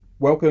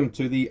Welcome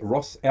to the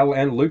Ross, L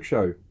and Luke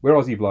show. We're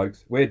Aussie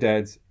blokes, we're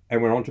dads,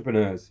 and we're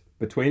entrepreneurs.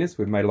 Between us,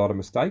 we've made a lot of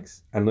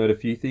mistakes and learned a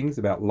few things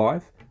about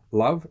life,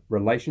 love,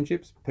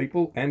 relationships,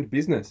 people, and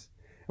business.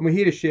 And we're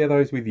here to share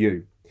those with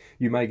you.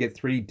 You may get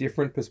 3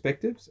 different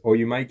perspectives, or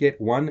you may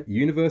get one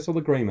universal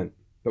agreement.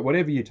 But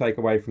whatever you take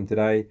away from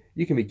today,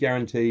 you can be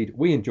guaranteed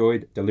we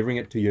enjoyed delivering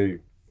it to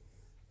you.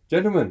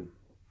 Gentlemen,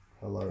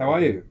 Hello. how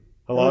are you?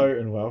 Hello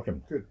and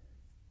welcome. Good.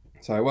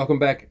 So welcome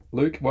back,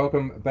 Luke.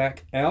 Welcome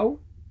back, Al.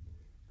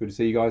 Good to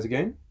see you guys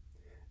again.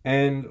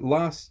 And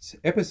last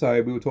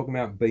episode, we were talking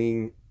about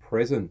being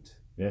present.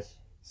 Yes.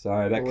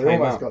 So that We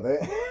came almost up. got there.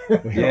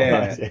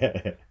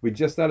 Yeah. We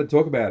just started to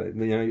talk about it.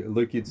 You know,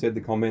 Luke, you'd said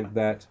the comment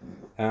that,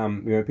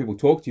 people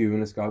talk to you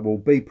and it's go, well,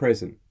 be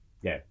present.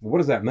 Yeah. Well, what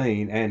does that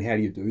mean? And how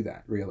do you do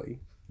that, really?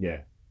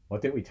 Yeah. Well,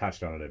 I think we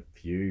touched on it a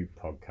few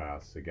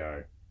podcasts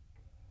ago.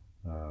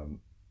 I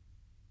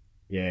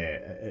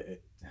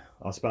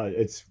suppose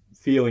it's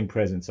feeling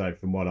present. So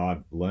from what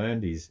I've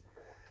learned is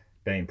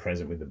being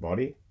present with the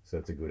body. So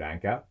it's a good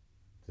anchor.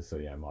 Just so,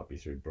 might be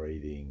through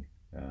breathing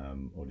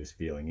or just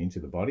feeling into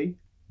the body,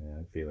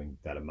 feeling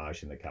that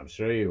emotion that comes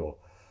through or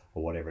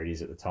whatever it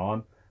is at the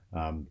time.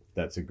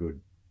 That's a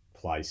good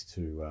place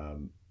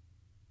to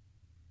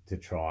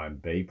try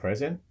and be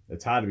present.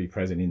 It's hard to be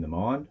present in the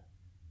mind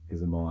because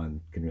the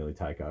mind can really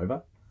take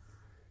over.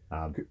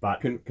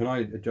 But Can I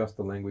adjust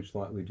the language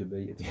slightly to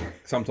be it's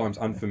sometimes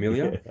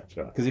unfamiliar? yeah, that's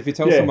right. Because if you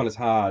tell someone it's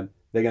hard,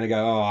 they're going to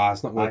go, oh,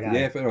 it's not worth Okay.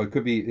 the effort, or it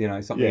could be,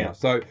 something Yeah. else.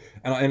 So,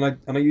 and I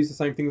use the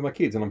same thing with my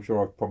kids, and I'm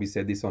sure I've probably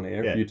said this on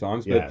air a few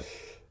times, but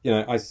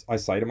I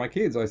say to my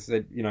kids, I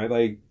said,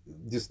 they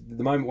just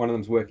the moment one of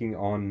them's working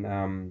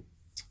on,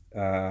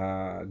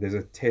 there's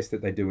a test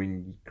that they do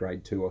in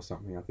grade 2 or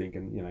something, I think,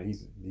 and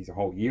he's a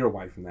whole year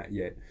away from that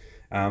yet.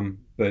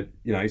 But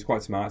he's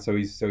quite smart, so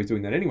he's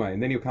doing that anyway.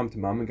 And then he'll come to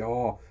mum and go,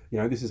 oh,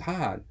 this is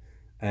hard,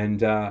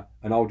 and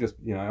I'll just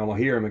I'll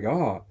hear him and go,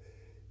 oh,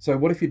 so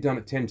what if you'd done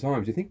it 10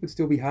 times? Do you think it would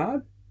still be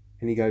hard?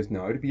 And he goes,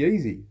 no, it'd be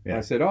easy. Yeah.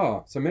 I said,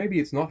 oh, so maybe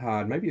it's not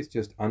hard, maybe it's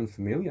just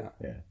unfamiliar.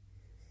 Yeah.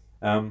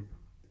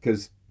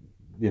 Because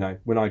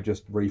when I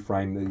just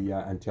reframe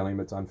and tell him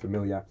it's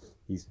unfamiliar,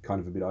 he's kind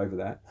of a bit over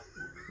that.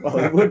 Well,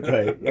 it would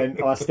be, and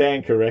I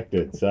stand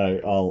corrected.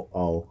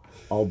 So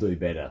I'll do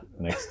better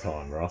next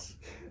time, Ross.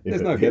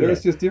 There's no better;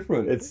 it's just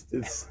different.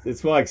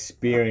 It's my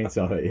experience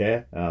of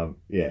it.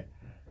 Yeah.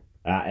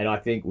 And I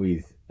think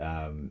with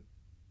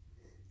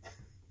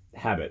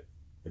habit,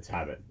 it's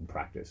habit and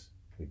practice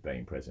with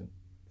being present.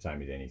 Same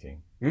with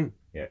anything.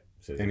 Yeah.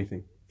 So there's Anything.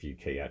 a few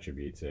key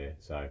attributes there.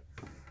 So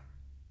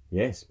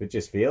yes, but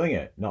just feeling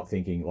it, not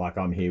thinking like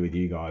I'm here with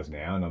you guys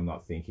now and I'm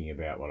not thinking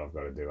about what I've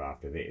got to do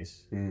after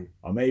this.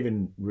 I'm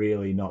even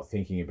really not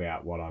thinking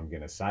about what I'm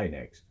going to say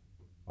next.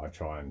 I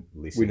try and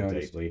listen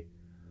deeply.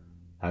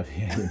 Have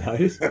you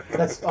noticed?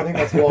 I think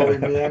that's why we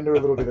meander a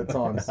little bit at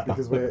times,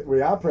 because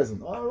we are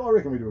present. I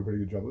reckon we do a pretty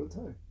good job of it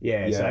too.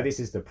 Yeah. So this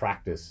is the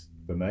practice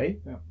for me,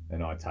 Yeah.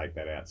 and I take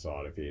that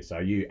outside of here. So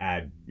you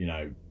add,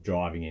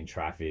 driving in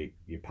traffic,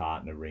 your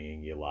partner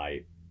ringing, you're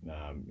late,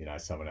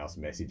 someone else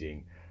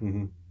messaging.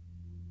 Mm-hmm.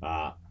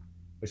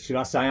 Should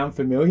I say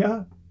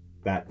unfamiliar?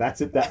 That's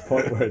at that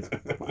point where it's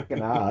fucking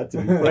hard to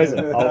be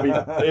present.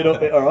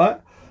 All right.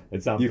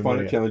 It's unfamiliar. You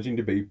find it challenging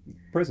to be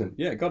present.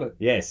 Yeah, got it.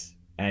 Yes,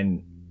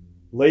 and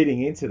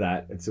leading into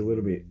that, it's a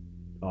little bit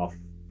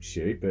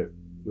offshoot, but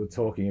we were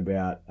talking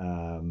about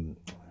what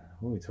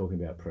were we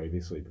talking about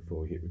previously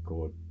before we hit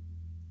record?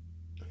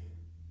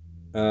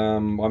 I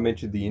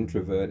mentioned the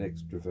introvert,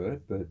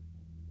 extrovert, but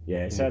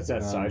Yeah, so it's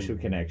that social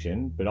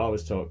connection. But I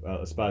was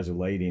I suppose a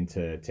lead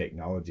into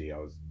technology. I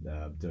was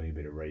doing a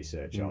bit of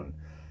research on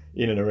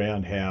in and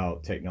around how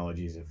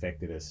technology has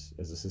affected us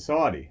as a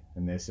society.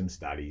 And there's some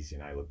studies,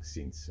 look,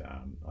 since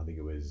I think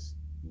it was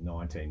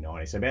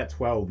 1990, so about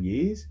 12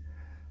 years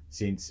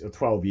since, or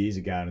 12 years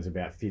ago, and it's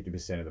about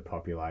 50% of the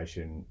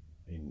population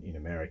in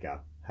America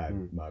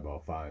had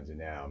mobile phones, and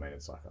now,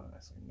 it's like,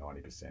 it's like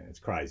 90%. It's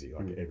crazy,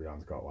 like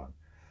everyone's got one.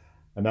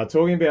 And they're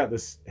talking about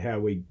this, how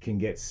we can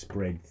get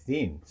spread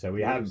thin. So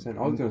we have.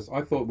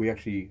 I thought we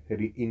actually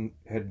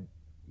had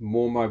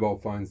more mobile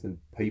phones than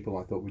people.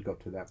 I thought we got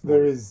to that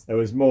point. There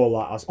was more,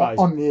 like, I suppose.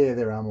 On the air,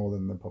 there are more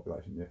than the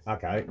population, yes.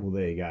 Okay, well,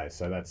 there you go.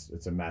 So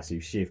it's a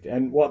massive shift.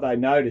 And what they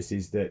noticed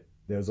is that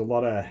there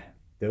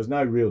was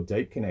no real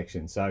deep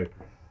connection. So,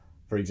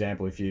 for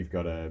example, if you've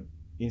got a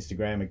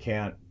Instagram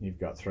account, you've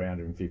got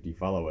 350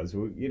 followers,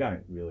 well, you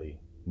don't really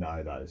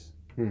know those.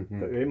 Mm-hmm.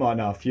 But you might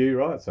know a few,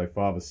 right? So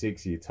 5 or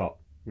 6 are your top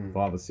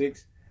 5 or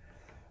 6.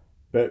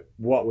 But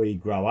what we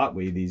grow up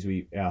with is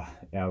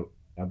our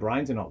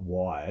brains are not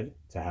wired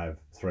to have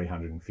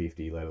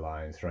 350, let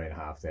alone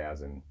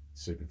 3,500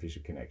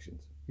 superficial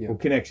connections. Yeah. Or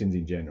connections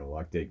in general,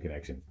 like deep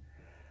connections.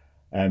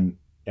 And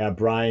our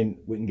brain,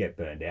 we can get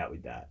burned out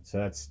with that. So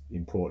that's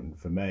important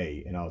for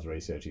me. And I was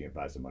researching it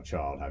based on my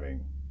child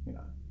having,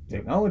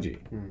 technology.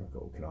 Like,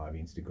 oh, can I have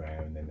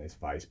Instagram? And then there's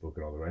Facebook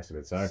and all the rest of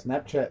it. So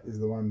Snapchat is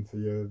the one for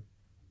your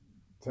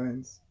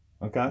teens,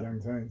 okay,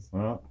 young teens, all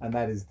right. and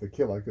that is the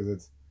killer,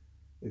 because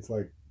it's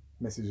like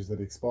messages that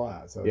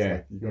expire. So it's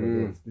like you've got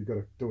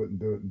to do it and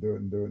do it and do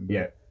it and do it and do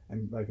it.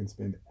 And they can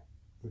spend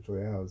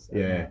literally hours. On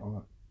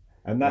it.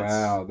 And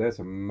that's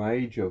a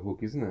major hook,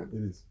 isn't it?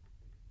 It is.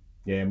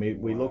 Yeah,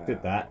 and we looked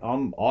at that.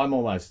 I'm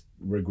almost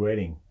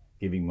regretting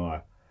giving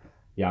my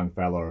young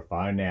fella a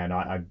phone now,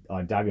 and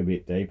I dug a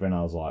bit deeper, and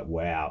I was like,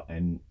 wow.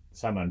 And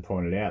someone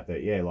pointed out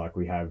that like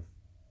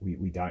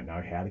we don't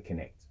know how to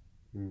connect.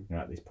 You know,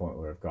 at this point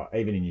where we've got,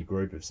 even in your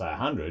group of say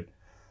 100,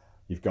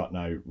 you've got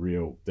no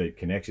real deep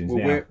connections.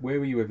 Well, now, where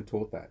were you ever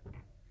taught that?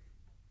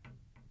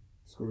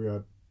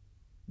 Schoolyard.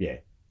 Yeah.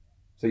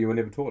 So you were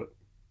never taught it.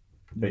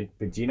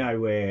 But do you know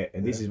where?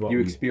 And this is what you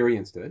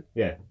experienced it.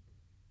 Yeah.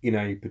 In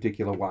a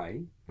particular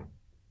way,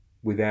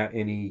 without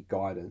any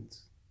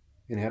guidance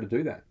in how to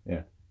do that.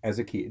 Yeah. As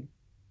a kid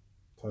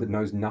that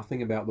knows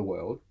nothing about the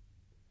world.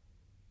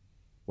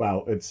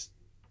 Well, it's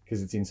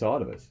because it's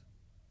inside of us.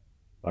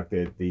 Like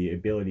the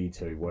ability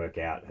to work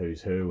out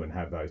who's who and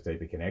have those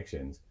deeper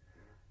connections.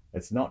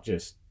 It's not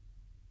just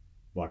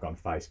like on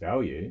face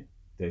value.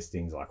 There's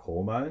things like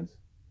hormones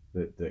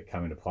that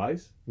come into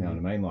place. You know what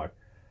I mean? Like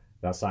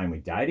they're saying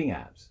with dating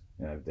apps,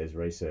 you know, there's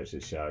research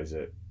that shows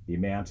that the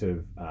amount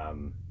of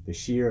the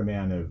sheer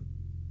amount of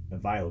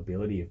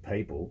availability of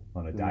people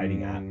on a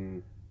dating app,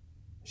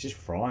 it's just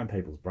frying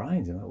people's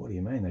brains. And like, what do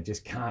you mean? They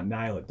just can't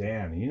nail it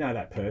down. And you know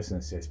that person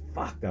that says,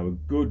 fuck, they were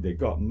good, they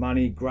got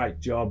money, great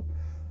job,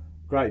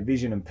 great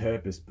vision and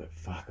purpose, but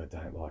fuck, I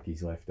don't like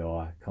his left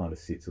eye. Kind of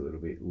sits a little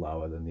bit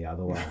lower than the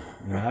other one.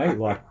 You know,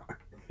 like,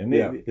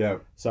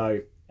 and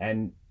so,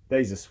 and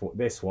these are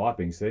they're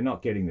swiping, so they're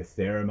not getting the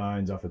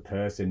pheromones off a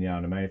person. You know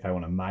what I mean? If they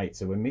want to mate,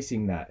 so we're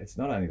missing that. It's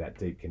not only that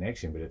deep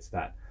connection, but it's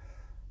that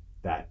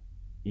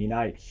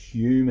innate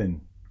human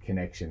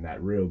connection,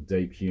 that real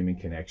deep human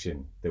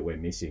connection that we're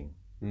missing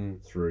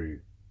through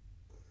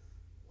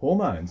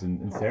hormones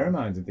and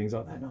pheromones and things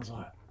like that. And I was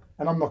like,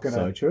 and I'm not going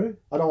to. So true.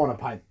 I don't want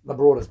to paint the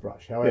broadest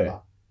brush.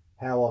 However,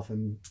 how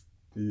often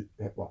do you?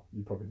 Well,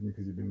 you probably didn't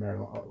because you've been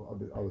married.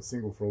 I was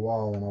single for a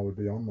while, and I would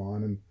be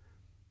online, and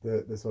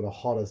the sort of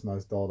hottest,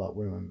 most dolled up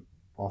women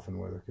often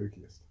were the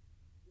kookiest.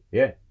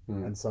 Yeah.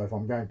 And so if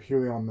I'm going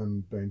purely on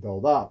them being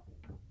dolled up,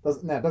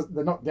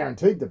 they're not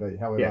guaranteed to be.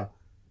 However,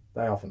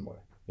 they often were.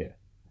 Yeah.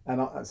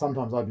 And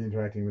sometimes I'd be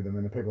interacting with them,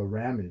 and the people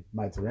around me,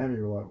 mates around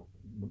me, were like,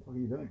 "What are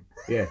you doing?"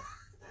 Yeah.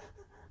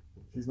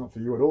 She's not for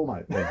you at all,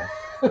 mate. Yeah.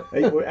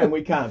 And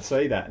we can't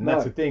see that, and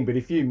that's the thing. But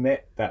if you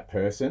met that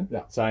person,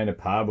 say in a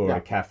pub or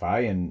a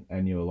cafe,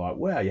 and you were like,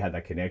 wow, you had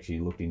that connection,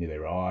 you looked into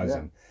their eyes,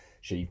 and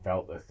she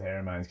felt the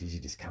pheromones because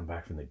you just come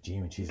back from the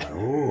gym, and she's like,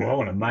 oh, I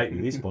want to mate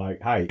with this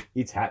bloke. Hey,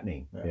 it's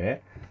happening. Yeah.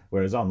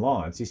 Whereas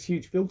online, it's this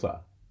huge filter.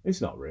 It's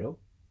not real.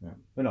 Yeah.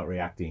 We're not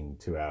reacting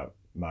to our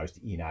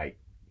most innate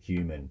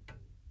human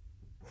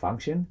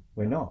function.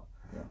 We're not.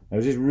 Yeah. It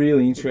was just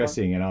really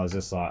interesting, and I was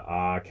just like,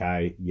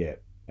 okay, yeah.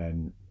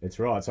 And it's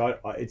right. So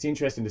it's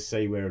interesting to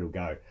see where it'll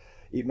go.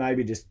 It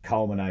maybe just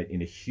culminate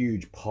in a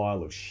huge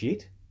pile of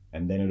shit,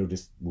 and then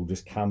we'll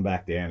just come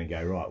back down and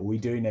go, right, we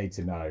do need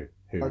to know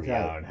who we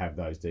are and have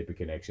those deeper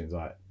connections.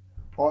 I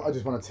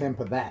just want to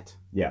temper that.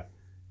 Yeah.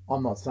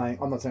 I'm not saying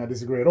I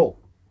disagree at all.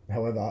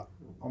 However,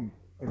 I'm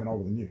even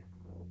older than you.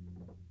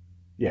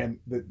 Yeah. And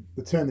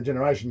the term the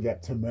generation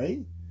gap to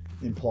me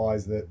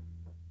implies that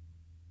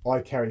I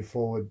carry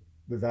forward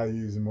the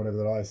values and whatever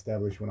that I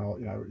established when I,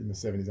 in the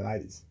 70s and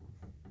 80s.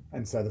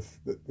 And so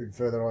the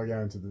further I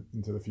go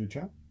into the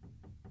future,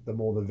 the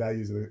more the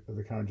values of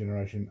the current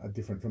generation are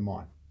different from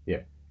mine.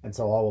 Yeah. And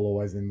so I will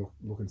always then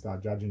look and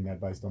start judging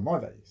that based on my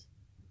values.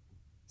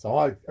 So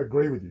I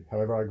agree with you.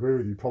 However, I agree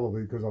with you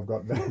probably because I've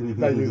got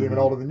values even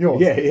older than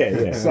yours.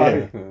 Yeah.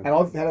 So, and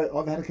I've had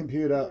a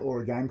computer or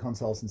a game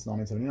console since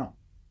 1979,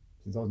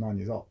 since I was 9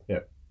 years old. Yeah.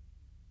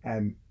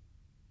 And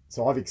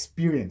so I've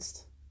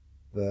experienced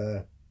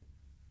the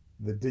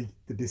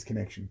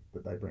disconnection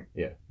that they bring.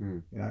 Yeah.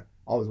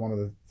 I was one of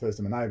the first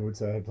in my neighbourhood,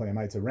 so I had plenty of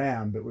mates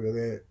around, but we were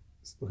there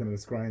looking at a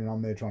screen, and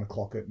I'm there trying to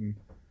clock it, and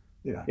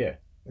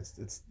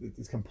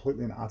it's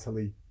completely and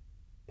utterly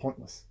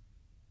pointless.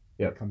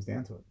 Yeah, it comes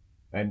down to it.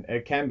 And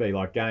it can be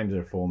like games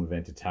are a form of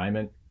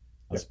entertainment.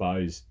 I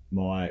suppose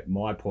my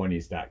point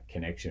is that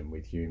connection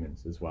with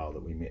humans as well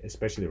that we meet,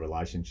 especially the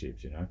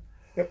relationships.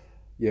 Yep.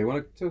 Yeah.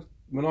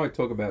 When I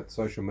talk about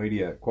social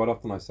media, quite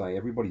often I say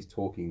everybody's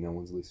talking, no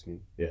one's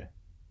listening. Yeah.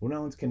 Well,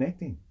 no one's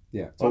connecting.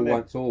 Yeah,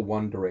 it's all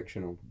one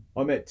directional.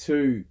 I met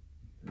two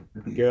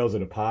girls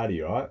at a party,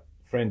 right?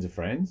 Friends of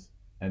friends,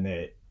 and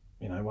they're,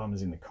 one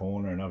was in the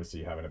corner and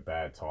obviously having a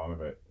bad time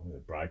of it, with a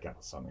breakup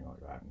or something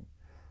like that.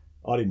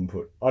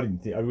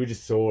 And we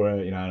just saw her,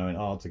 and I went,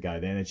 oh, to go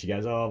then. And she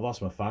goes, oh, I've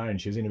lost my phone.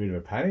 She was in a bit of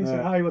a panic. I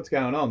said, hey, what's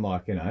going on?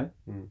 Like, you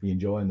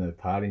enjoying the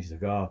party? And she's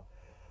like, oh,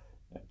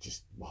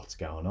 just what's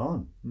going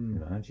on?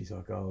 And she's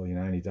like, oh,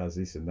 and he does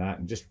this and that,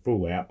 and just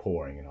full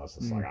outpouring. And I was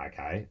just like,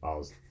 okay.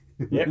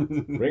 Yep,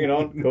 bring it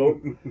on,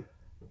 cool.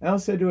 And I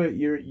said to her,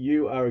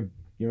 you're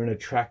an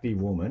attractive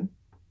woman.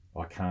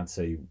 I can't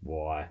see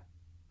why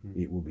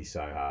it would be so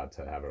hard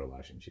to have a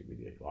relationship with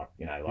you. Like,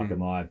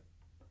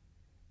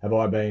 have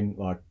I been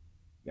like,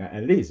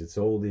 and it is, it's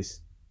all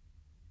this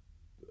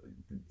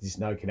there's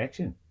no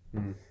connection.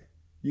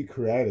 You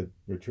created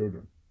your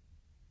children.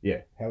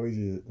 Yeah. How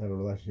easy is it to have a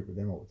relationship with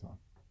them all the time?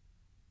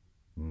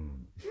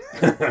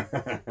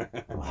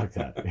 I like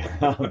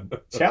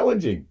that.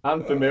 Challenging,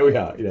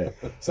 unfamiliar. Yeah.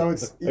 So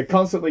it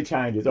constantly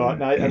changes. Oh,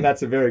 no, and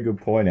that's a very good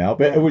point, Al.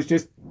 But it was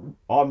just,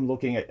 I'm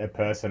looking at a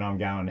person, I'm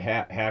going,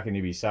 how can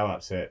you be so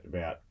upset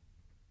about,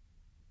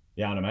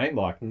 you know what I mean?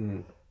 Like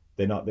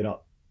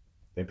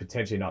they're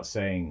potentially not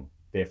seeing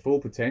their full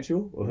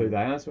potential or who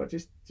they are. So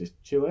just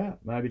chill out.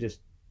 Maybe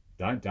just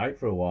don't date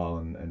for a while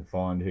and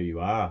find who you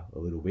are a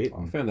little bit.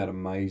 I found that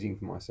amazing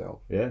for myself.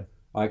 Yeah.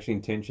 I actually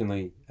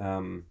intentionally,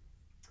 I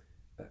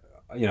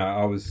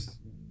was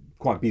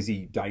quite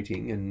busy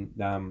dating and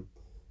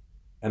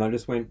I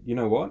just went, you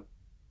know what?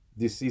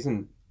 This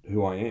isn't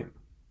who I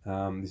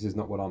am. This is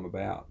not what I'm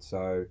about.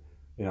 So,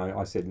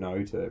 I said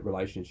no to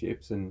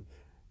relationships and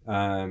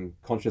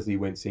consciously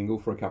went single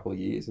for a couple of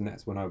years, and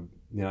that's when I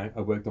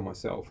worked on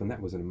myself, and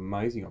that was an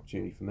amazing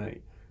opportunity for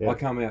me. Yeah. I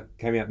came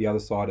out the other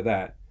side of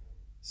that,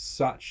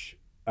 such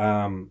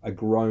a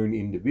grown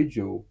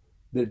individual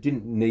that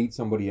didn't need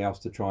somebody else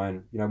to try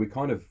and,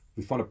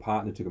 we find a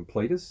partner to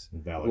complete us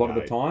validate. A lot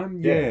of the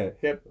time. Yeah.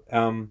 Yep.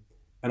 And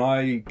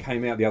I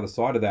came out the other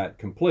side of that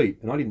complete,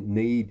 and I didn't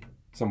need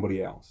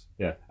somebody else.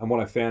 Yeah. And what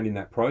I found in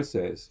that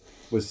process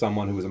was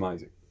someone who was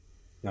amazing.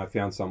 I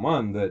found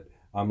someone that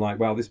I'm like,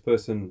 wow, this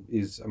person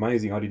is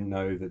amazing. I didn't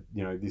know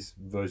that, this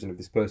version of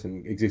this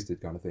person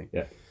existed, kind of thing.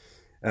 Yeah.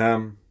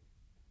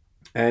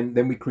 And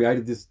then we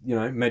created this,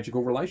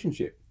 magical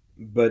relationship.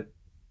 But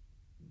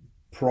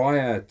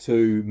prior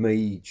to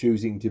me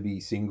choosing to be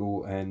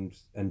single and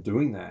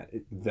doing that,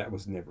 that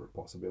was never a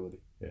possibility.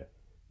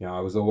 Yeah. I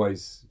was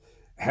always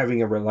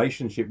having a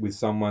relationship with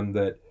someone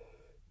that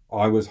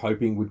I was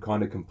hoping would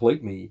kind of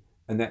complete me,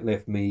 and that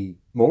left me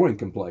more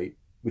incomplete,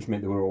 which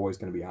meant that we were always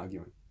going to be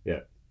arguing.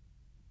 Yeah.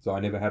 So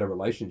I never had a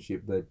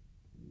relationship that,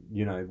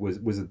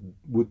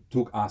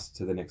 took us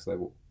to the next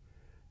level.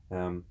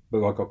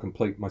 But I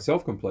got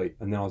myself complete,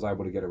 and then I was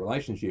able to get a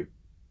relationship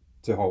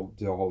to a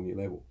whole new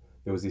level.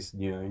 There was this,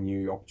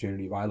 new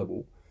opportunity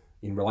available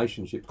in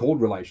relationships,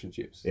 called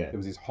relationships. Yeah. There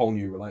was this whole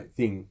new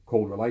thing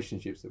called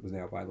relationships that was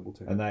now available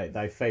to me. And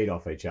they feed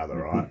off each other,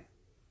 right?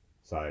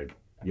 So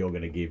you're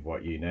going to give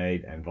what you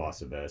need, and vice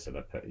versa.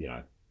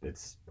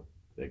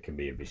 It can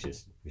be a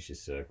vicious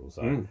circle.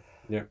 So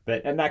yeah.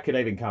 And that could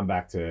even come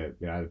back to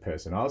the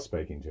person I was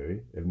speaking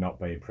to of not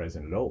being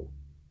present at all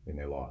in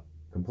their life,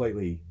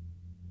 completely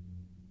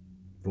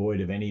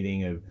void of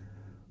anything of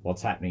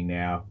what's happening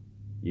now.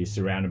 You're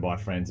surrounded by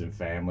friends and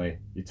family.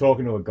 You're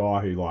talking to a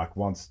guy who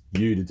wants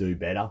you to do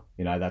better.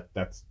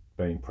 That's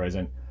being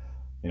present.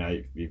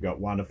 You've got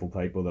wonderful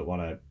people that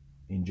want to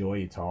enjoy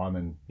your time,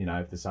 and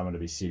if there's someone to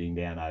be sitting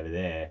down over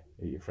there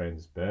at your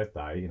friend's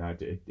birthday,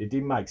 it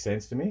didn't make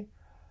sense to me,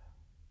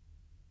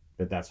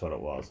 but that's what it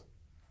was.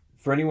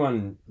 For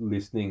anyone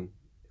listening,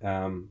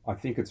 I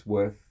think it's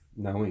worth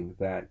knowing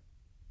that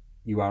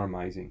you are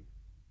amazing.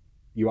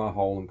 You are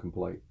whole and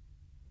complete.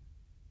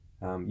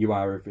 You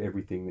are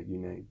everything that you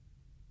need.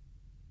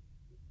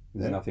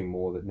 There's nothing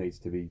more that needs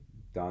to be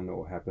done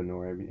or happen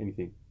or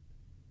anything.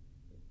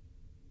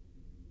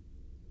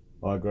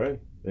 I agree.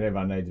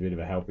 Everyone needs a bit of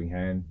a helping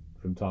hand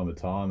from time to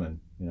time, and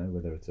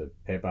whether it's a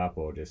pep up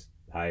or just,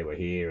 hey, we're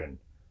here, and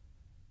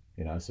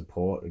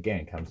support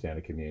again comes down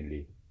to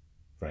community,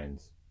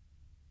 friends,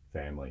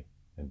 family,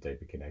 and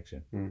deeper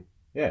connection.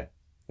 Yeah.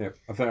 I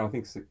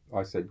think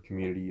I said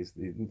community is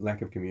the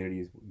lack of community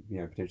is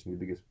potentially the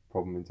biggest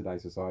problem in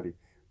today's society,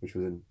 which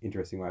was an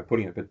interesting way of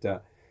putting it.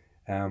 But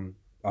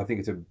I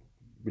think it's a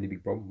really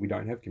big problem. We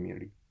don't have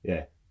community.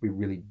 Yeah. We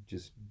really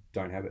just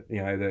don't have it.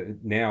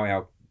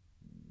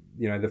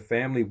 The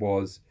family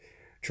was,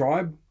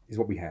 tribe is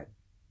what we had.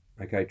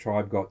 Okay,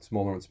 tribe got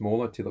smaller and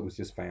smaller till it was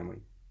just family.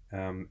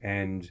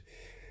 And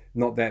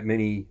not that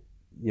many,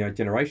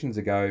 generations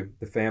ago,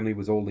 the family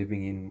was all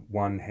living in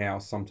one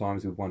house,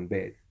 sometimes with one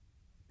bed.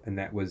 And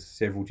that was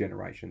several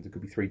generations. It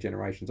could be 3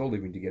 generations all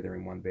living together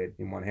in one bed,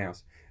 in one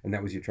house. And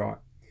that was your tribe.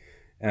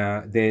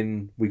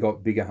 Then we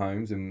got bigger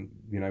homes, and,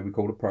 we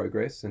called it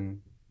progress. And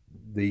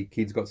the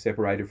kids got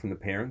separated from the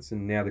parents.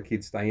 And now the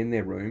kids stay in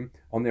their room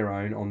on their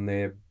own, on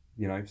their,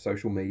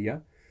 social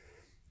media,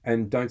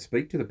 and don't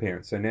speak to the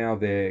parents. So now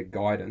their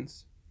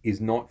guidance is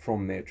not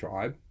from their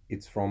tribe.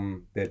 It's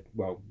from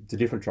it's a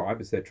different tribe.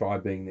 It's their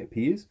tribe being their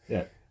peers.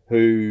 Yeah.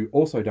 Who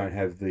also don't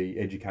have the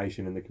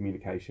education and the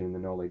communication and the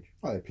knowledge.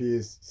 Oh, their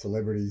peers,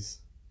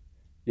 celebrities.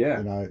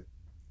 Yeah.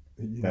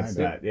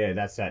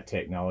 That's that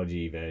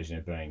technology version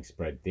of being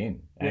spread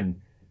thin. Yeah.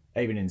 And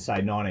even in, say,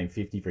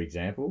 1950, for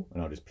example,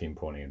 and I'll just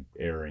pinpoint an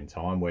era in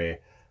time where,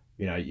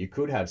 you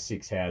could have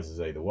 6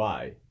 houses either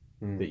way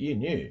that you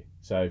knew.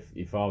 So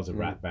if I was a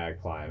rat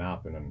bag playing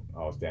up and I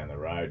was down the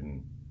road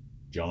and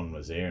John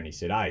was there and he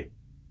said, hey,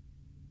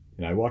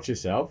 watch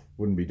yourself,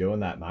 wouldn't be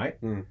doing that, mate.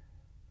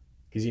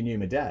 Because he knew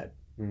my dad.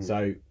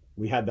 So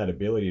we had that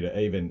ability to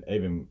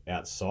even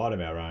outside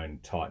of our own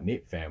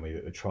tight-knit family,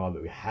 that the tribe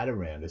that we had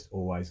around us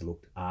always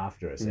looked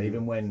after us,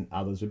 even when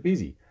others were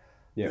busy.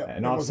 Yeah.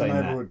 And I've seen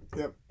that.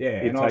 Yep. Yeah,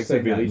 It and I've takes a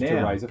seen that village to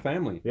now. raise a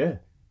family. Yeah,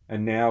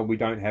 And now we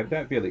don't have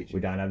that village. we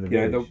don't have the You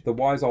know, village. the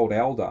wise old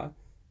elder,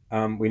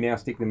 we now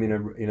stick them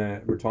in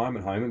a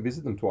retirement home and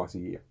visit them twice a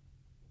year.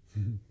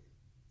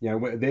 You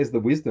know, there's the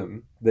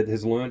wisdom that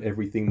has learned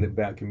everything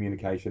about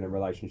communication and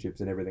relationships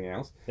and everything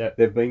else. Yep.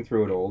 They've been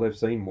through it all. They've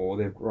seen more.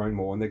 They've grown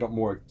more, and they've got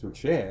more to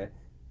share.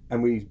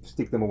 And we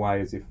stick them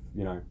away as if,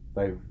 you know,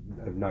 they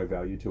have no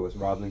value to us,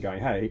 rather than going,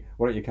 hey,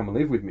 why don't you come and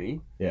live with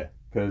me? Yeah.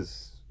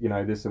 Because, you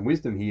know, there's some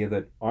wisdom here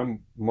that my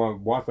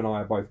wife and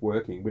I are both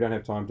working. We don't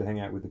have time to hang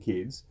out with the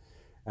kids.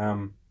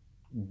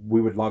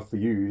 We would love for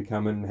you to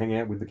come and hang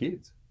out with the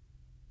kids.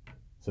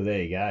 So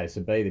there you go.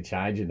 So be the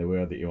change in the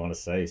world that you want to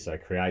see. So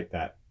create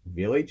that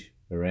village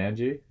around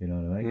you. You know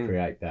what I mean?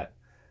 Create that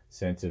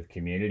sense of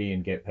community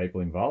and get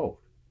people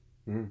involved.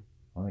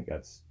 I think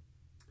that's.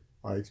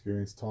 I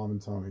experience time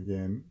and time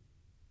again.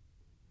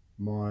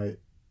 My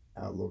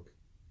outlook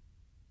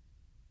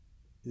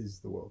is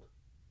the world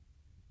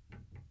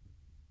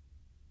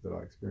that I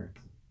experience.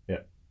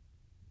 Yeah.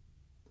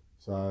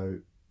 So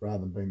rather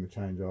than being the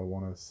change I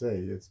want to see,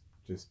 it's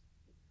just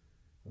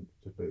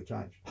be the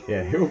change.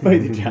 Yeah, it will be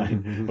the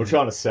change. I'm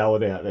trying to sell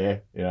it out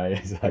there. You know,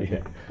 so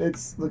yeah.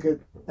 It's look at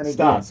and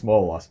Start again,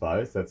 small, I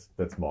suppose. That's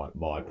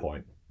my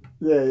point.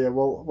 Yeah.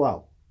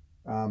 Well,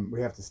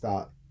 we have to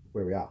start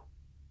where we are.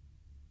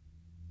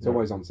 It's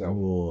always on self.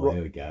 Oh,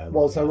 there we go.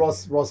 Well, so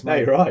Ross No,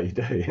 you're right. You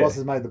do. Yeah. Ross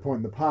has made the point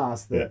in the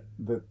past that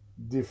that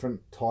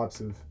different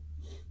types of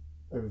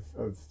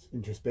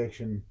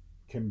introspection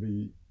can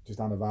be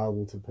just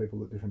unavailable to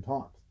people at different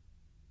times.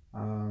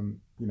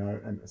 You know,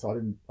 and so I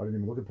didn't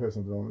even look at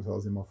personal development until I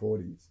was in my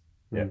 40s.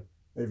 Yeah.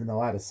 Even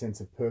though I had a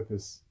sense of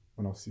purpose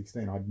when I was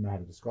 16, I didn't know how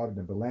to describe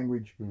it. But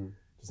language,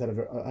 just I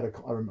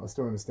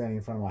still remember standing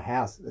in front of my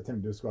house,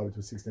 attempting to describe it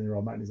to a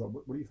 16-year-old mate, and he's like,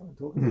 "What are you fucking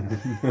talking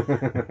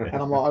about?"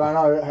 And I'm like, "I don't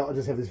know. I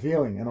just have this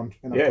feeling."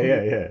 And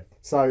Yeah.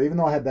 So even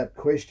though I had that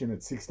question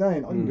at 16, I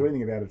didn't do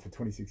anything about it for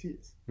 26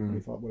 years,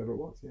 25, whatever it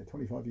was. Yeah,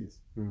 25 years.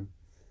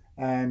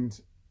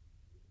 And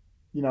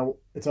you know,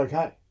 it's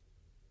okay.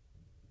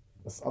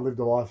 I lived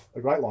a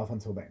great life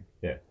until then.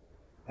 Yeah.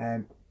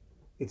 And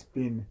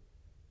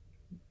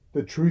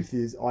the truth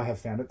is I have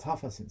found it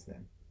tougher since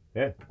then.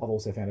 Yeah. I've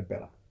also found it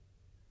better.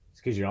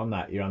 It's because you're on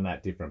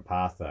that different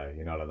path though.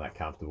 You're not on that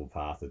comfortable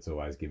path that's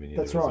always giving you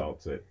That's the right.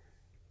 results that.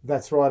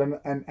 That's right.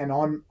 And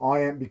I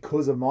am,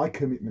 because of my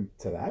commitment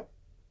to that,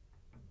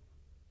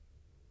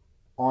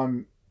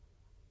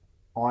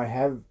 I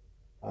have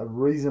a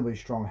reasonably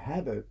strong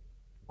habit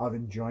of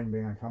enjoying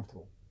being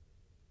uncomfortable.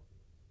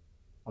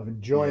 Of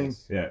enjoying.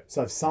 Yes. Yeah.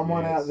 So if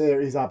someone out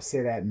there is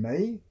upset at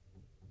me,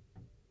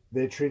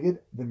 they're triggered,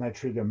 then they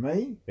trigger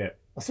me. Yeah.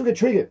 I still get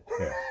triggered.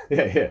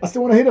 Yeah. I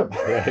still want to hit them.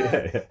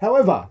 Yeah.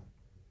 However,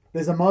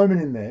 there's a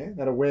moment in there,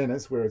 that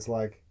awareness, where it's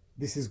like,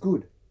 this is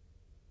good.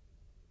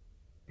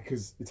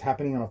 Because it's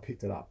happening and I've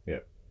picked it up.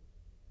 Yeah.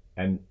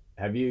 And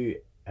have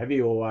you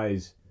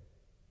always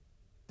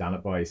done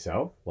it by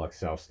yourself, like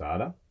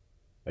self-starter?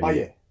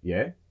 Yeah.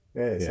 Yeah?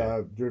 Yeah,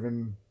 so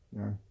driven,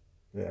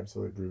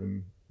 absolute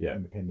driven,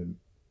 independent,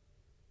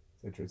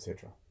 etc.,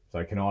 etc.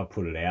 So can I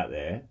put it out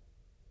there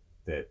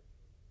that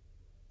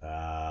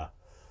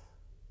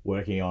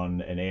working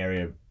on an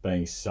area of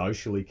being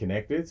socially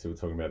connected, so we're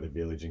talking about the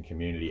village and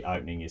community,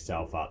 opening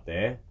yourself up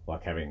there,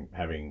 like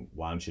having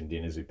lunch and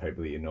dinners with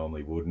people that you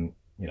normally wouldn't,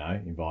 you know,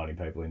 inviting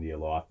people into your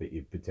life that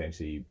you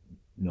potentially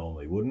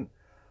normally wouldn't,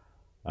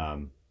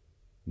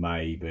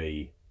 may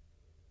be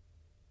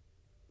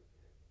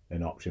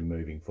an option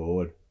moving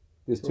forward.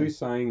 There's two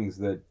sayings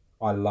that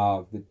I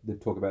love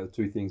that talk about the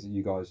two things that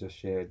you guys just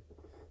shared.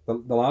 The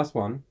last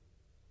one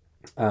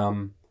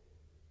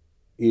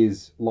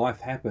is life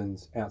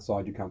happens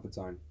outside your comfort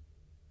zone.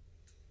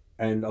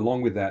 And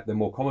along with that, the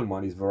more common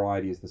one is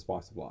variety is the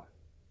spice of life.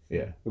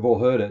 Yeah. We've all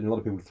heard it and a lot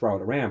of people throw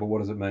it around, but what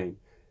does it mean?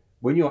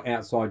 When you're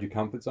outside your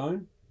comfort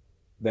zone,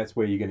 that's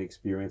where you're going to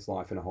experience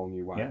life in a whole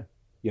new way. Yeah.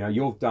 You know,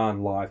 you've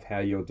done life how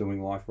you're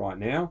doing life right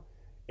now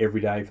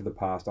every day for the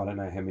past, I don't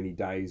know how many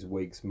days,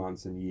 weeks,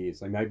 months and years.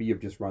 So maybe you've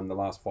just run the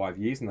last 5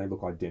 years and they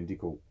look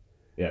identical.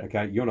 Yeah.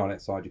 Okay, you're not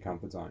outside your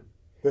comfort zone.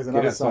 There's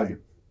another saying,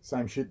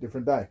 same shit,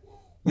 different day.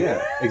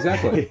 Yeah,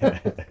 exactly.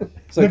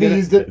 So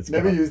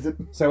never used it.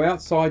 So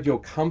outside your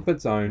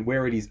comfort zone,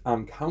 where it is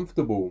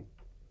uncomfortable,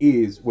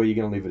 is where you're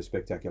going to live a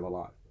spectacular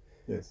life.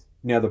 Yes.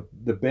 Now,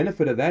 the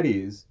benefit of that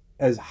is,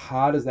 as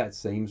hard as that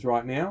seems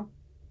right now,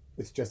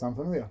 it's just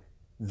unfamiliar.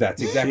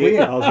 That's exactly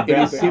it. It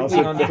is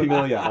simply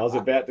unfamiliar. I was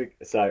about to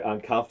say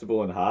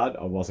uncomfortable and hard.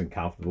 I wasn't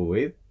comfortable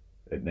with.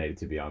 It needed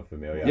to be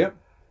unfamiliar. Yep.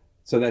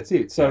 So that's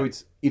it. So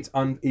it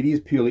is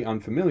purely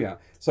unfamiliar.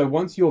 So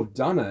once you've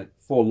done it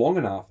for long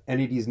enough and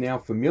it is now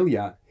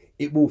familiar,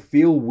 it will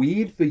feel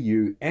weird for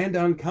you and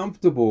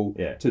uncomfortable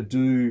to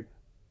do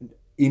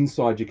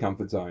inside your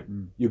comfort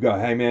zone. You go,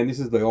 hey man, this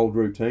is the old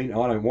routine.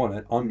 I don't want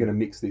it. I'm going to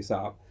mix this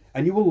up.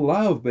 And you will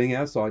love being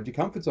outside your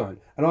comfort zone.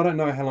 And I don't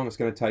know how long it's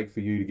going to take for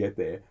you to get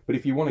there. But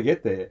if you want to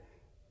get there,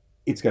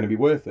 it's going to be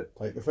worth it.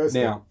 Take the first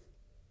now,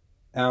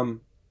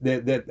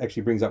 that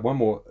actually brings up one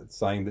more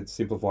saying that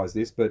simplifies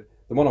this. But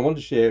the one I wanted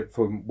to share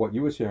from what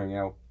you were sharing,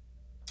 Al,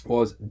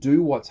 was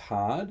do what's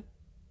hard,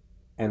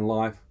 and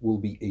life will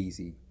be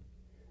easy.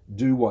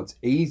 Do what's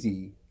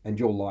easy, and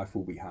your life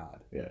will be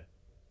hard. Yeah.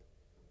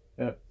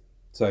 Yeah.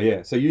 So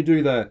you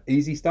do the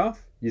easy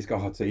stuff. You just go,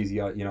 oh, it's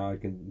easy. I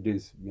can do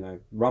this.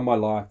 Run my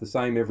life the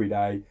same every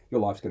day.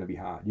 Your life's going to be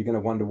hard. You're going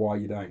to wonder why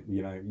you don't.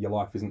 Your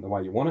life isn't the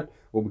way you want it,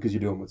 or because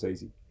you're doing what's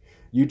easy.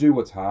 You do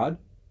what's hard,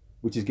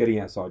 which is getting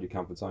outside your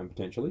comfort zone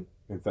potentially.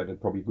 In fact, it's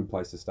probably a good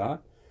place to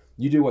start.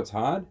 You do what's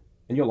hard,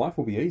 and your life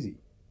will be easy.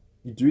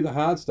 You do the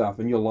hard stuff,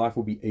 and your life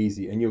will be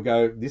easy. And you'll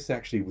go, this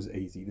actually was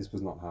easy. This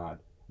was not hard.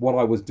 What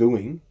I was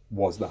doing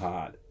was the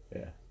hard.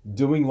 Yeah.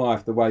 Doing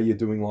life the way you're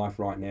doing life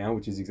right now,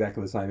 which is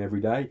exactly the same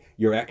every day,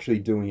 you're actually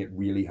doing it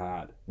really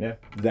hard. Yeah.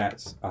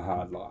 That's a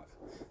hard life.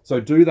 So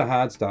do the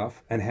hard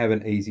stuff and have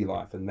an easy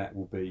life, and that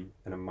will be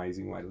an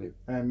amazing way to live.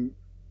 And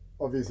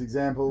obvious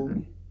example,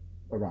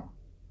 a runner.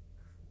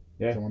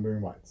 Yeah. Someone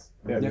doing weights.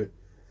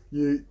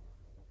 Yeah.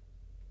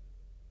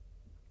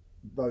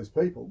 Those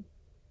people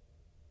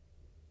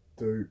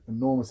do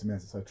enormous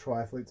amounts of,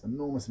 triathletes,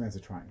 enormous amounts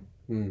of training.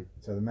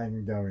 So then they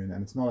can go in,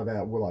 and it's not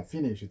about will I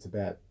finish, it's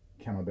about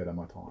can I better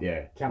my time?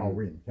 Yeah. Can I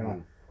win?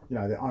 Can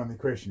I? The only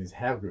question is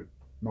how good,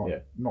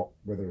 not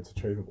whether it's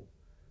achievable.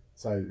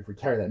 So if we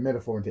carry that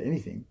metaphor into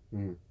anything,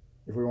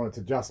 if we want it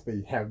to just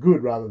be how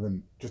good rather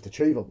than just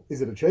achievable,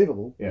 is it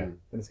achievable? Yeah.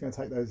 Then it's going to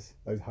take those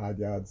hard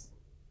yards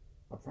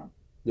up front.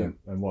 Yeah.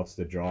 And what's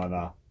the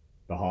driver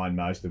behind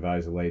most of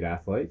those elite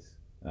athletes?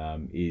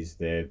 Is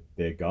their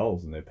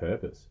goals and their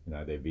purpose,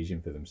 their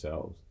vision for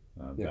themselves.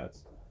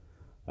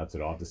 That's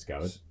what I've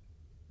discovered.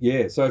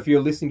 Yeah, so if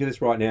you're listening to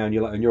this right now and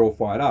you're all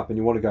fired up and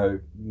you want to go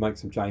make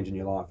some change in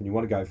your life and you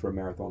want to go for a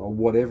marathon or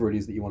whatever it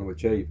is that you want to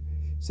achieve,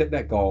 set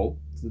that goal,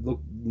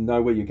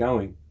 know where you're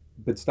going,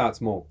 but start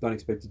small. Don't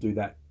expect to do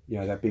that,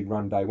 that big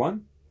run day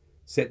one.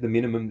 Set the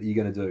minimum that you're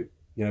going to do.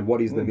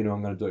 What is the minimum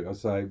I'm going to do?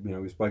 So,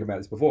 we spoke about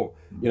this before.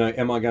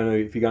 Am I going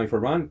to, if you're going for a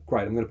run,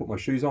 great, I'm going to put my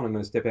shoes on, I'm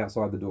going to step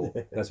outside the door.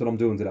 That's what I'm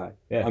doing today.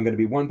 Yeah. I'm going to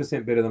be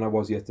 1% better than I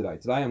was yesterday.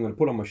 Today, I'm going to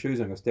put on my shoes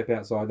and I'm going to step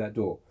outside that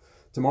door.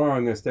 Tomorrow,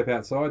 I'm going to step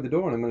outside the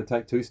door and I'm going to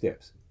take 2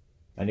 steps.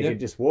 And you can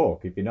just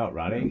walk. If you're not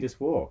running, just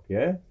walk,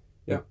 yeah?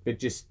 Yeah. But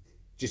just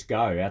go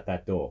out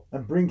that door.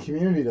 And bring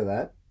community to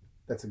that.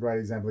 That's a great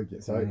example.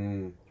 So,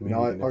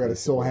 I got a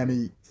sore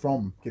hammy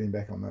from getting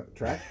back on the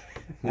track.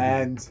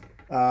 And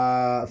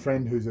a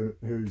friend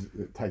who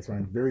takes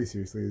running very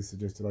seriously has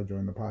suggested I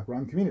join the Park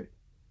Run community.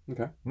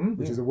 Okay.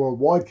 Which is a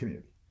worldwide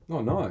community.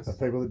 Oh, nice. Of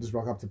people that just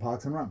rock up to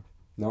parks and run.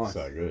 Nice.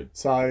 So good.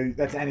 So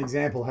that's an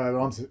example.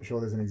 However, I'm sure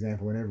there's an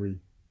example in every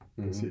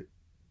pursuit.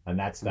 And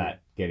that's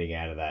that getting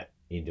out of that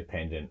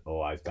independent,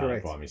 always done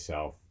Correct. it by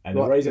myself. And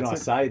the reason I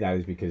say that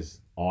is because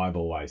I've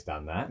always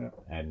done that. Yeah.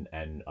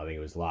 And I think it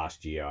was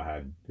last year I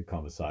had a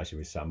conversation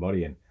with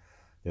somebody and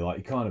they're like,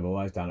 you kind of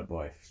always done it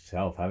by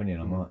yourself, haven't you?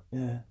 And I'm like,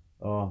 yeah.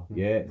 Oh,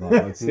 yeah.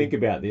 Like, let's think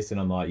about this.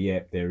 And I'm like, yeah,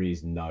 there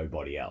is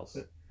nobody else.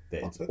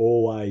 It's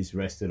always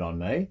rested on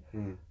me.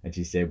 And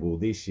she said, well,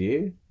 this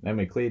year, and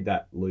we cleared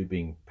that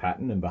looping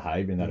pattern and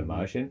behaviour and that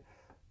emotion,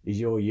 is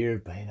your year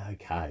of being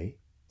okay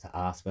to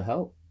ask for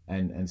help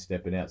and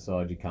stepping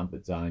outside your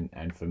comfort zone.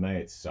 And for me,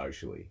 it's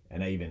socially.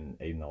 And even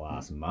the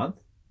last month,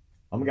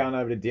 I'm going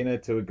over to dinner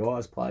to a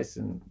guy's place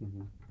and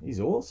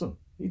he's awesome.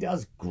 He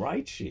does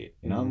great shit.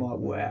 I'm like,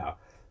 wow.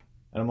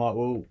 And I'm like,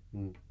 well,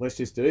 let's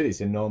just do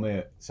this. And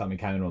normally something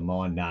came into my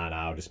mind, no,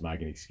 I'll just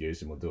make an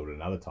excuse and we'll do it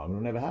another time.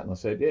 It'll never happen. I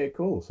said, yeah,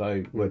 cool.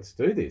 So let's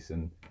do this.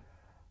 And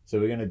so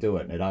we're going to do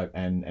it.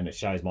 And it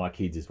shows my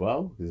kids as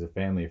well. There's a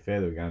family affair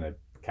that we're going to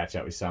catch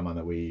up with someone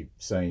that we've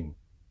seen,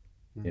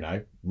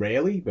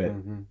 rarely, but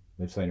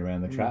we've seen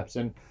around the traps.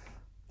 And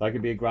they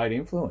could be a great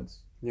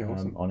influence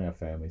awesome. On our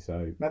family.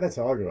 So Mate, that's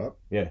how I grew up.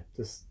 Yeah.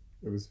 Just,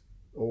 it was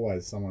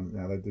always someone,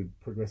 they did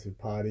progressive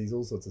parties,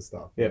 all sorts of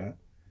stuff. Yeah.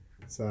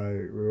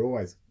 So we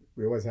always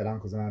had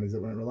uncles and aunties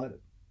that weren't related.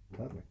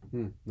 Totally.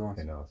 Nice.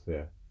 Yeah,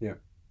 nice, yeah.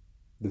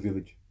 The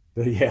village.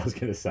 Yeah, I was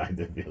going to say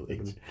the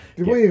village.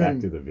 Did Get we back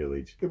even to the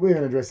village. Did we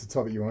even address the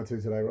topic you wanted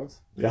to today,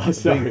 Ross? Yeah,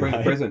 sorry,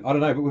 Being present. I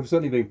don't know, but we've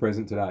certainly been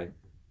present today.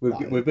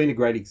 We've been a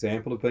great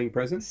example of being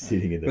present.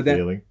 Sitting in the but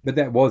feeling. But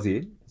that was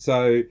it.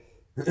 So,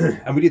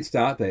 and we did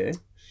start there.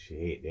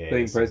 Shit, yeah.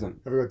 Being present.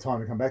 Have we got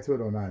time to come back to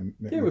it or no?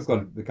 Yeah, we've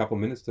got a couple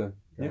of minutes to.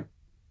 Okay.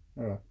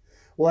 Yeah. All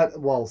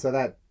right. So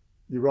that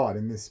you're right.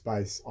 In this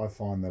space, I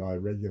find that I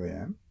regularly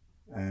am,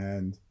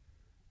 and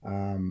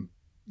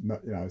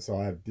so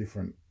I have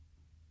different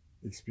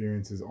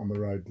experiences on the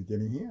road to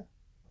getting here.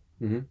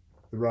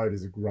 The road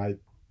is a great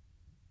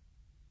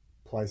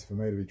place for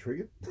me to be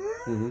triggered.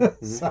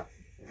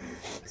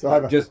 So I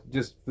have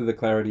just for the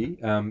clarity,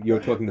 you're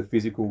talking the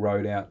physical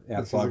road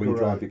outside when you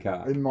drive your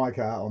car. In my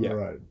car on the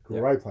road.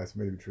 Great place for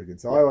me to be triggered.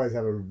 So I always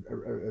have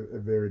a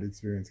varied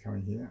experience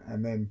coming here,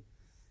 and then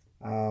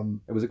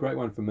it was a great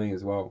one for me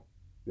as well.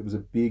 It was a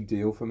big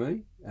deal for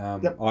me.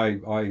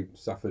 I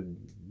suffered,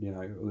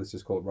 let's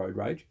just call it road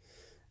rage,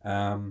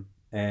 and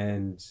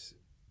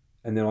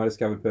then I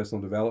discovered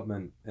personal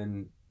development,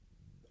 and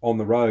on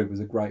the road was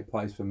a great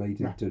place for me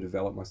to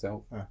develop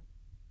myself.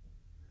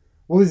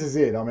 Well, this is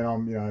it. I mean,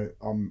 I've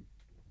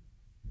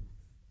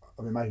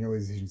been making all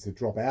these decisions to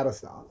drop out of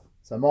stuff.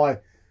 So my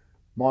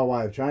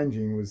way of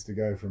changing was to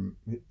go from,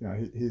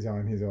 here's how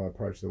I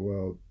approach the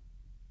world,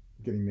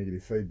 getting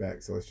negative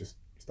feedback. So let's just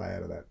stay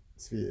out of that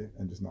sphere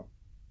and just not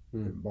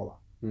even bother.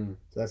 So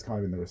that's kind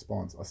of been the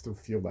response. I still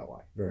feel that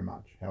way very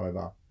much.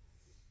 However,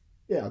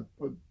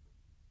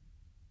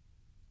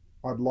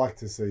 I'd like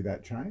to see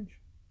that change.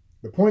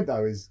 The point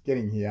though is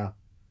getting here.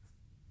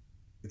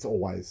 It's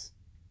always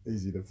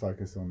easy to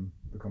focus on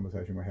the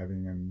conversation we're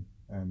having,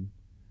 and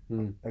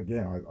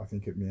again, I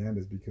think it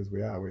meanders because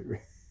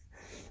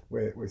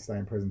we're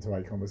staying present to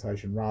a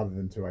conversation rather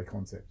than to a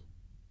concept.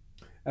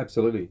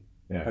 Absolutely,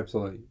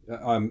 absolutely.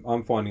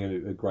 I'm finding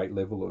a great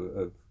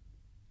level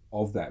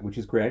of that, which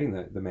is creating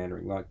the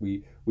Mandering. Like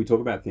we talk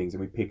about things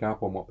and we pick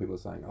up on what people are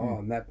saying. Oh,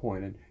 on that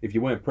point, and if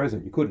you weren't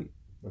present, you couldn't.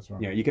 That's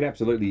right. You could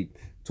absolutely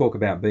talk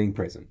about being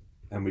present,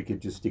 and we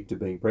could just stick to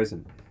being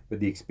present. But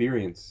the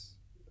experience,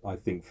 I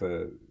think,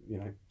 for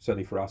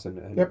certainly for us,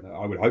 and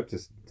I would hope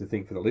to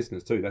think for the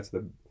listeners too. That's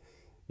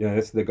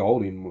the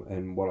goal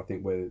in what I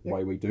think the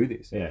way we do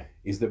this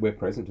is that we're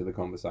present to the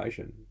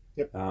conversation.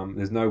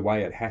 There's no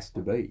way it has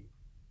to be.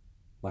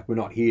 Like, we're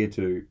not here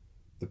to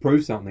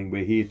prove something.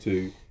 We're here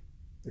to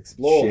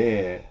explore,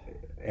 share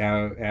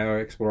our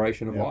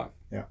exploration of life.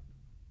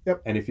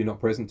 And if you're not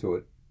present to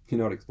it,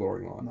 you're not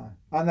exploring life. No.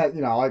 And that,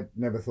 I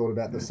never thought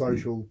about the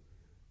social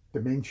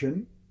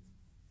dimension.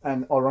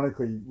 And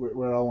ironically,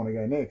 where I want to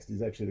go next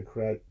is actually to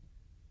create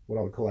what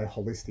I would call a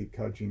holistic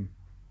coaching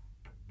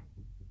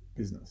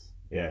business.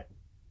 Yeah.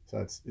 So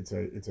it's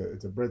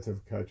a breadth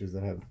of coaches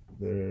that have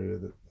their area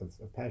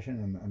of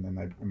passion, and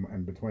then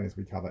and between us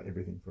we cover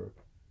everything for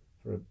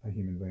a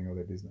human being or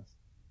their business.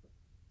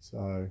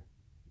 So,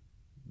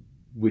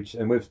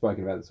 and we've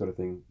spoken about this sort of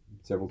thing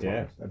several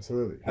times. Yeah,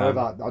 absolutely.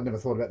 However, I'd never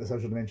thought about the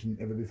social dimension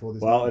ever before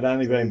this. Well, it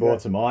only been brought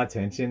to my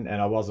attention, and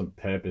I wasn't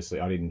purposely.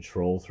 I didn't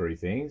trawl through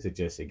things. It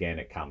just, again,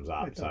 it comes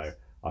up. So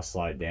I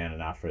slowed down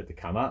enough for it to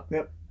come up.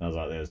 Yep. And I was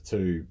like, there's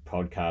 2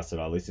 podcasts that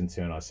I listened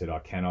to, and I said, I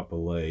cannot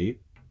believe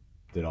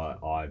that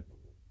I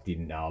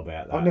didn't know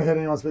about that. I've never heard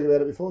anyone speak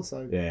about it before,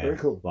 so very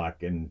cool. But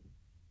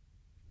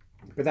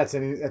that's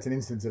an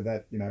instance of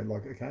that,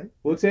 okay.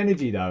 Well, it's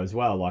energy though as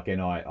well.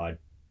 And I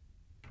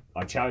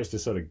chose to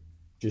sort of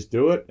just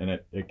do it, and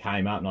it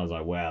came up, and I was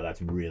like, wow,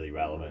 that's really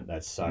relevant.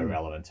 That's so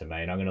relevant to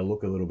me, and I'm going to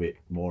look a little bit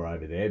more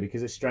over there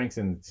because it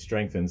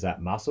strengthens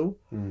that muscle.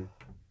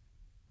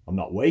 I'm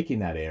not weak in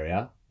that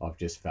area. I've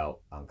just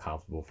felt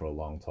uncomfortable for a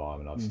long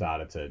time, and I've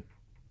started to,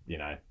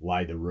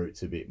 lay the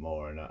roots a bit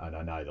more, and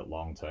I know that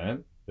long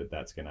term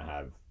that's going to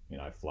have,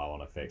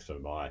 flow-on effects for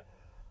my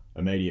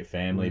immediate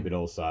family, but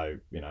also,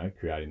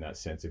 creating that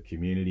sense of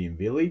community and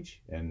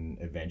village, and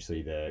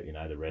eventually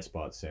the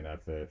respite centre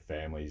for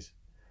families,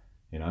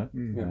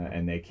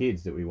 and their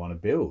kids that we want to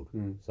build.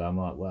 So I'm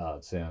like, wow,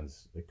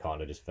 it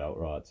kind of just felt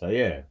right. So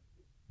yeah.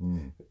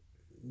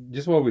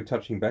 Just while we're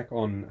touching back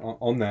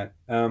on that,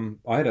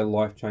 I had a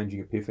life-changing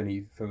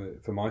epiphany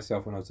for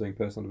myself when I was doing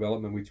personal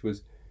development, which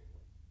was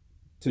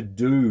to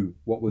do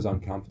what was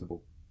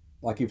uncomfortable.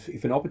 Like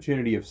if an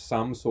opportunity of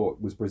some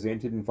sort was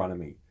presented in front of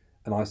me,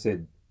 and I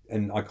said,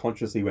 and I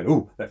consciously went,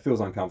 "Ooh, that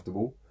feels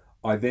uncomfortable,"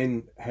 I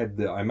then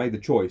I made the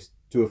choice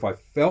to, if I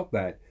felt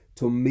that,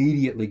 to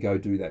immediately go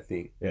do that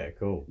thing. Yeah,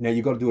 cool. Now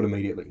you've got to do it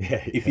immediately.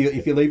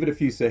 If you leave it a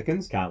few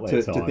seconds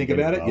to think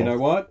about it, you know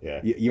what?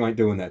 You ain't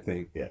doing that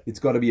thing. It's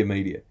got to be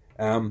immediate.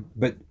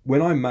 But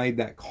when I made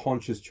that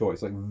conscious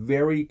choice, like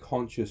very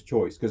conscious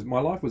choice, because my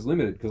life was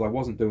limited because I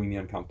wasn't doing the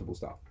uncomfortable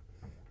stuff.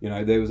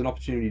 There was an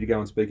opportunity to go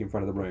and speak in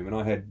front of the room, and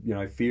I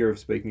had, fear of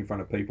speaking in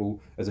front of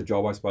people. As a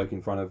job, I spoke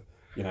in front of,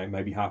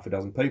 maybe half a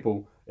dozen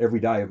people every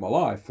day of my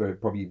life for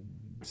probably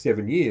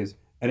 7 years,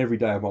 and every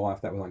day of my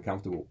life that was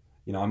uncomfortable.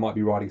 I might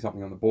be writing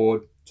something on the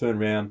board, turn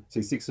around,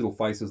 see 6 little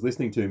faces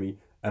listening to me,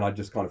 and I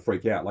just kind of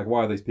freak out. Like,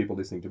 why are these people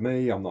listening to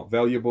me? I'm not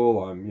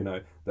valuable. I'm,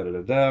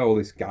 all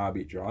this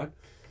garbage, right?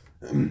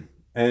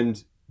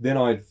 And then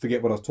I'd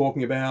forget what I was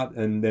talking about,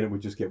 and then it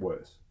would just get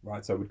worse,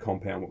 right? So it would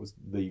compound what was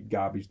the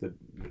garbage that,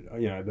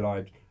 that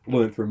I'd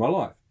learned through my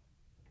life.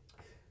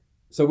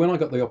 So when I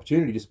got the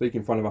opportunity to speak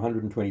in front of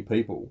 120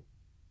 people,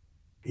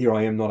 here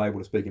I am not able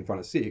to speak in front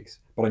of 6,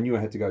 but I knew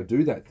I had to go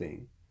do that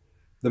thing.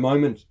 The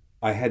moment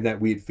I had that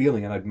weird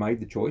feeling and I'd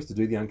made the choice to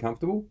do the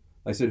uncomfortable,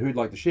 they said, who'd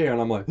like to share?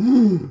 And I'm like,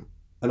 and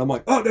I'm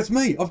like, oh, that's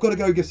me. I've got to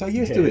go say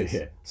yes to this.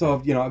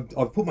 So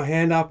I've put my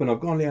hand up and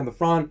I've gone down the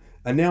front,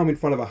 and now I'm in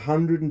front of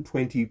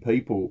 120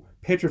 people,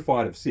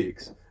 petrified of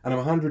 6, and I'm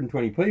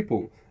 120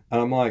 people,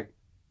 and I'm like,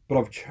 but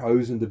I've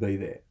chosen to be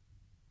there.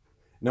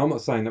 Now, I'm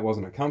not saying that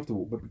wasn't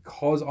uncomfortable, but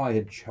because I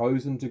had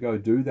chosen to go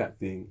do that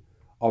thing,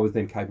 I was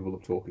then capable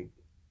of talking.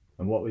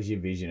 And what was your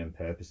vision and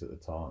purpose at the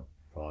time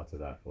prior to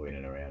that, or in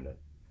and around it?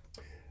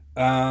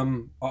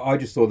 I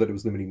just saw that it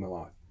was limiting my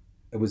life.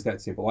 It was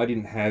that simple. I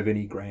didn't have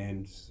any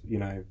grand,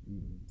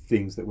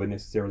 things that were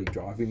necessarily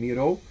driving me at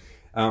all.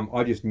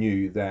 I just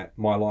knew that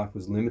my life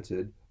was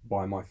limited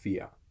by my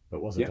fear.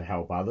 But was it to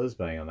help others,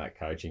 being on that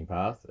coaching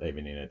path,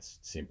 even in its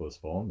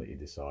simplest form, that you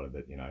decided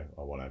that,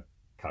 I want to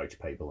coach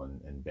people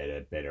and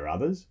better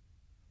others?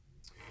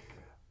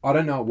 I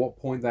don't know at what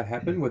point that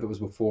happened, whether it was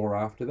before or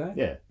after that.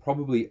 Yeah.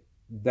 Probably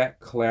that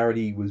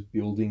clarity was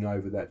building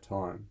over that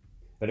time.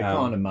 But it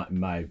kind of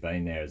may have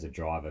been there as a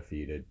driver for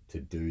you to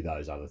do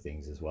those other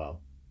things as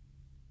well.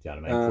 Do you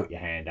know what I mean? Put your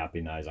hand up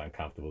in those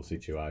uncomfortable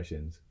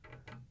situations.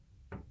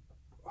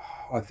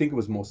 I think it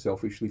was more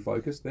selfishly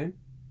focused then.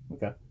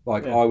 Okay.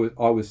 Like I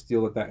was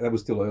still at that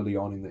was still early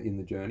on in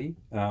the journey.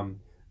 And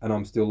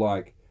I'm still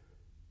like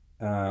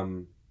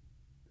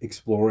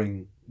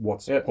exploring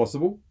what's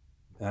possible.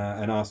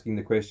 And asking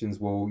the questions,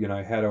 well,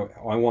 how do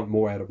I want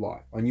more out of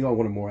life? I knew I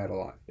wanted more out of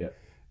life. Yeah.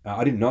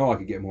 I didn't know I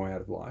could get more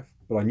out of life,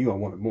 but I knew I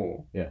wanted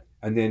more. Yeah.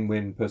 And then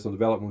when personal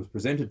development was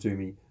presented to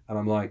me, and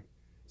I'm like,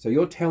 so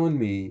you're telling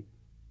me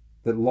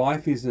that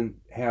life isn't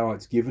how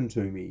it's given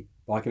to me.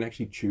 I can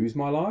actually choose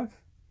my life?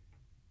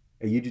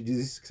 Is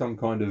this some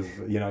kind of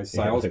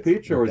sales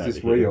pitch, or is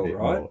this real?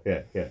 Right?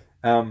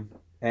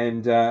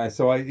 Yeah.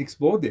 So I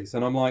explored this,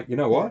 and I'm like, you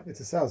know what? It's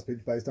a sales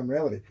pitch based on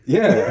reality.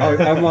 Yeah,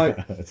 I'm like,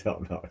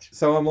 top notch.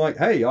 So I'm like,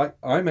 hey,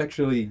 I'm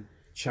actually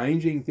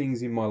changing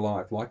things in my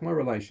life, like my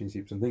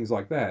relationships and things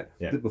like that,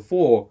 that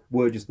before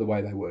were just the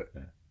way they were.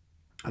 Yeah.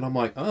 And I'm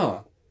like,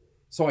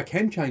 so I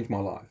can change my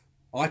life.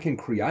 I can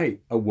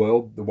create a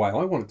world the way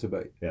I want it to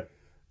be. Yeah.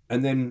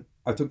 And then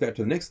I took that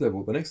to the next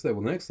level,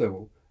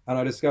 and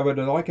I discovered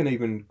that I can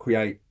even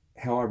create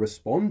how I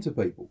respond to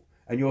people.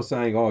 And you're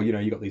saying,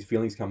 you got these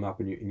feelings come up,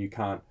 and you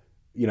can't,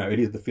 it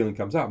is the feeling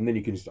comes up, and then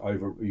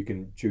you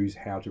can choose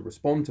how to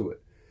respond to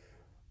it.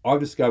 I've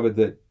discovered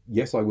that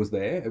yes, I was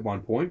there at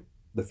one point.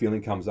 The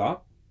feeling comes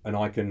up, and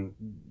I can,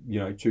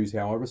 choose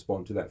how I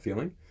respond to that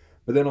feeling.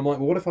 But then I'm like,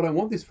 well, what if I don't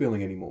want this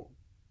feeling anymore?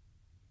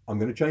 I'm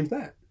going to change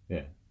that.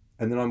 Yeah.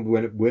 And then I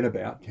went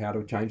about how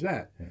to change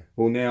that. Yeah.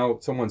 Well, now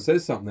someone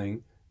says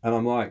something, and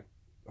I'm like,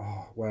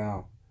 oh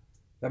wow,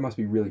 that must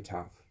be really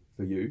tough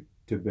for you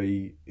to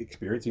be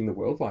experiencing the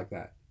world like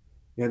that.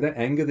 That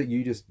anger that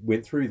you just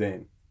went through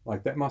then,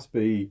 like that must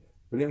be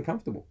really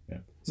uncomfortable. Yeah.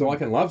 So I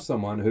can love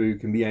someone who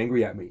can be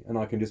angry at me, and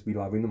I can just be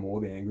loving them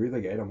more. The angrier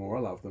they get, the more I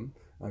love them.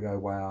 I go,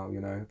 wow,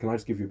 can I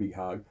just give you a big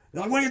hug?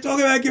 They're like, what are you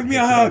talking about? Give me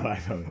a hug. I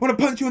want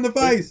to punch you in the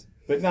face.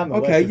 But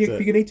nonetheless, okay,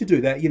 if you need to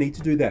do that, you need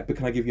to do that. But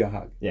can I give you a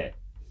hug? Yeah.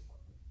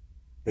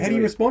 How do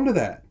you respond to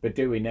that? But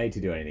do we need to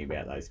do anything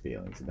about those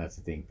feelings? And that's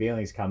the thing.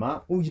 Feelings come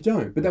up. Well, you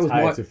don't. But that was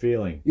it's a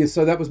feeling. Yeah,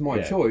 so that was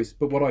my choice.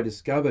 But what I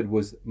discovered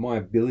was my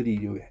ability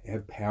to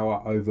have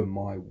power over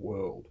my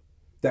world.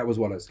 That was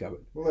what I discovered.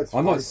 Well,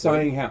 I'm not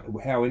saying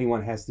how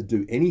anyone has to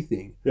do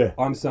anything. Yeah.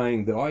 I'm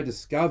saying that I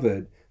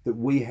discovered that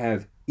we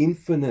have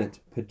infinite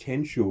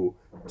potential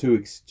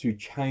to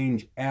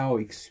change our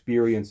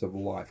experience of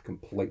life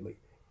completely.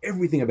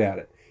 Everything about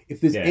it.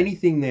 If there's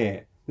anything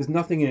there, there's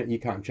nothing in it you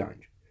can't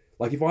change.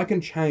 Like if I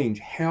can change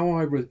how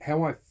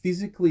I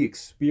physically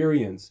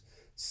experience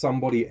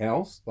somebody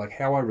else, like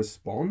how I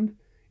respond,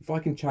 if I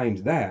can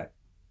change that,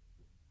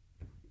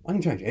 I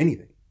can change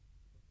anything.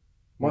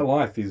 My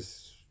life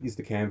is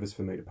the canvas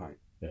for me to paint.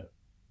 Yeah.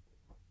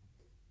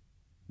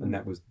 And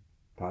that was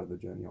part of the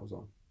journey I was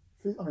on.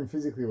 I mean,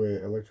 physically,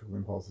 we're electrical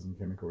impulses and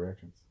chemical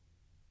reactions.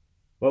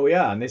 Well, we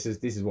are, and this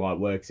is why it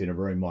works in a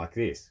room like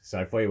this. So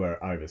if we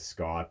were over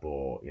Skype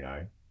or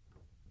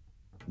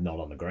not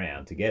on the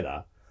ground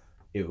together,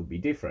 it would be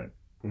different.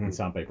 Mm-hmm. And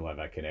some people have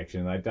that connection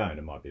and they don't.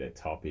 It might be their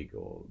topic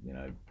or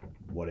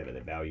whatever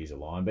their values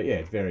align. But yeah,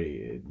 it's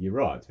very. You're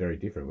right. It's very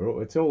different.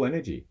 It's all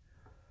energy,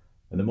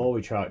 and the more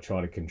we try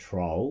to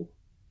control,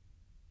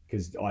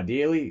 because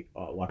ideally,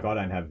 like I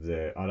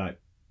don't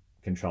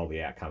control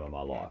the outcome of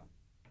my life.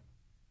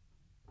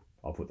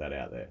 I'll put that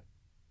out there.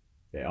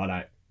 Yeah, I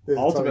don't. There's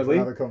ultimately,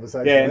 another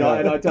conversation. Yeah, and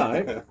I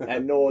don't,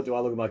 and nor do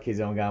I look at my kids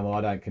and I'm going, well, I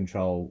don't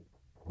control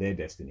their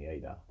destiny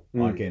either.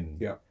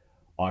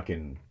 I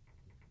can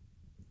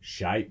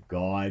shape,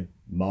 guide,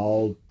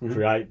 mold,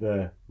 create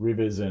the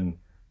rivers and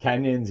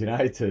canyons,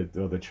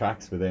 or the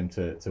tracks for them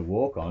to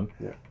walk on.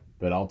 Yeah.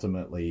 But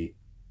ultimately,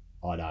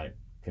 I don't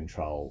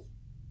control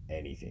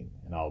anything,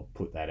 and I'll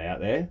put that out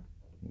there.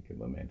 You can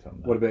lament on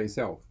that. What about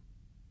yourself?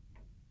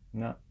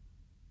 No.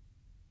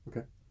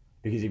 Okay.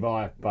 Because if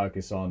I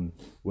focus on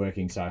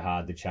working so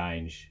hard to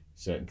change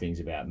certain things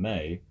about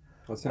me,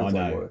 that sounds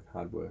like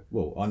hard work.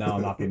 Well, I know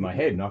I'm up in my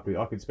head, and I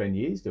could spend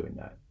years doing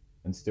that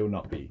and still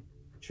not be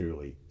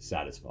truly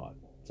satisfied.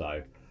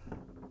 So,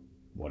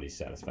 what is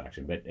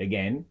satisfaction? But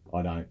again,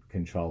 I don't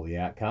control the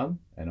outcome,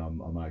 and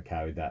I'm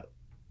okay with that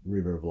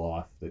river of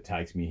life that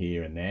takes me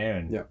here and there.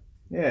 And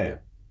yeah.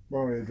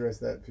 Why don't we address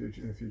that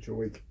in a future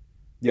week?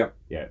 Yep.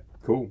 Yeah.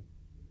 Cool.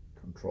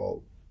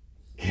 Control.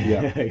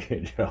 Yeah.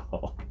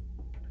 Control.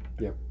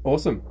 Yeah.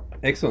 Awesome.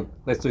 Excellent.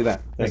 Let's do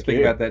that. Let's speak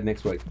about that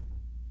next week.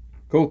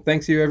 Cool.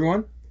 Thanks you,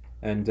 everyone.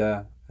 And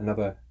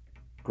another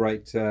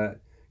great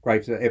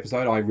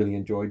episode. I really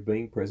enjoyed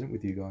being present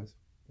with you guys.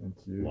 Thank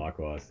you.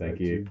 Likewise. Thank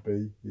Great you. to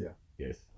be here. Yes.